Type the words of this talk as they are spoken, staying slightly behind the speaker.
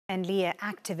And Leah,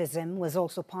 activism was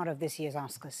also part of this year's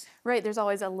Oscars. Right, there's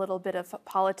always a little bit of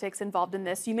politics involved in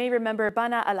this. You may remember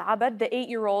Bana al-Abad, the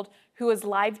 8-year-old who was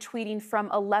live tweeting from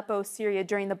Aleppo, Syria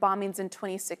during the bombings in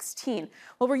 2016.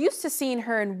 Well, we're used to seeing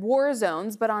her in war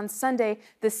zones, but on Sunday,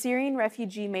 the Syrian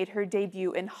refugee made her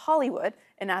debut in Hollywood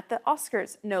and at the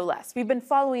Oscars, no less. We've been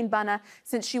following Bana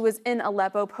since she was in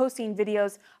Aleppo, posting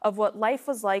videos of what life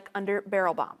was like under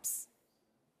barrel bombs.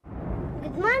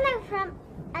 Good morning from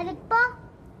Aleppo.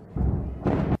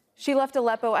 She left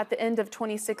Aleppo at the end of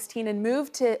 2016 and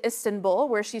moved to Istanbul,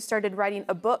 where she started writing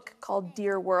a book called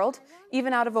Dear World.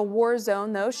 Even out of a war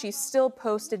zone, though, she still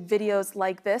posted videos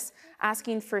like this,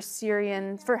 asking for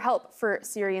help for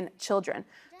Syrian children.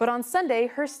 But on Sunday,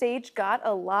 her stage got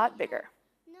a lot bigger.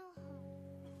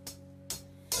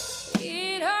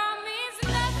 It all means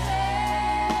nothing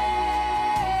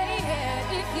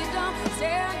if you don't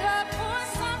stand up for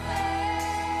something.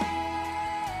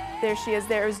 There she is.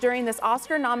 There. It was during this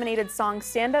Oscar-nominated song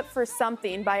Stand Up for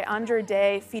Something by Andre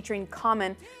Day featuring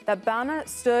Common that Bana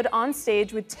stood on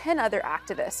stage with 10 other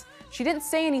activists. She didn't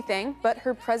say anything, but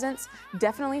her presence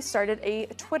definitely started a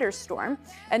Twitter storm.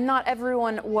 And not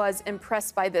everyone was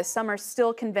impressed by this. Some are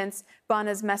still convinced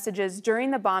Bana's messages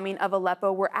during the bombing of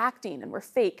Aleppo were acting and were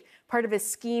fake, part of a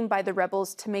scheme by the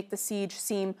rebels to make the siege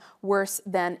seem worse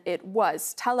than it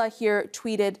was. Tala here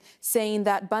tweeted saying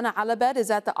that Bana al-Abad is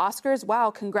at the Oscars.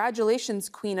 Wow, congratulations,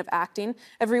 Queen of Acting.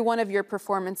 Every one of your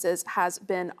performances has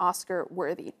been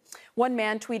Oscar-worthy. One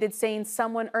man tweeted saying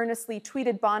someone earnestly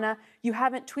tweeted Bana, "You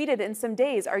haven't tweeted in some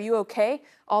days. Are you okay?"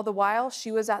 All the while,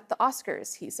 she was at the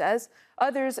Oscars, he says.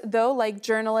 Others, though, like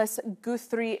journalist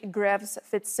Guthrie Greaves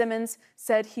Fitzsimmons,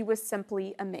 said he was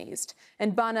simply amazed.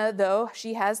 And Bana, though,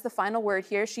 she has the final word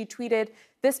here. She tweeted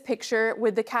this picture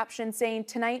with the caption saying,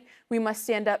 "Tonight, we must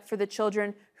stand up for the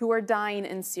children who are dying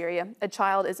in Syria. A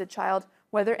child is a child,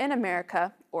 whether in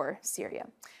America or Syria."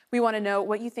 We want to know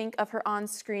what you think of her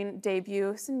on-screen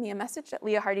debut. Send me a message at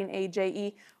Leah Harding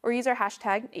AJE or use our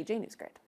hashtag AJNewsGrid.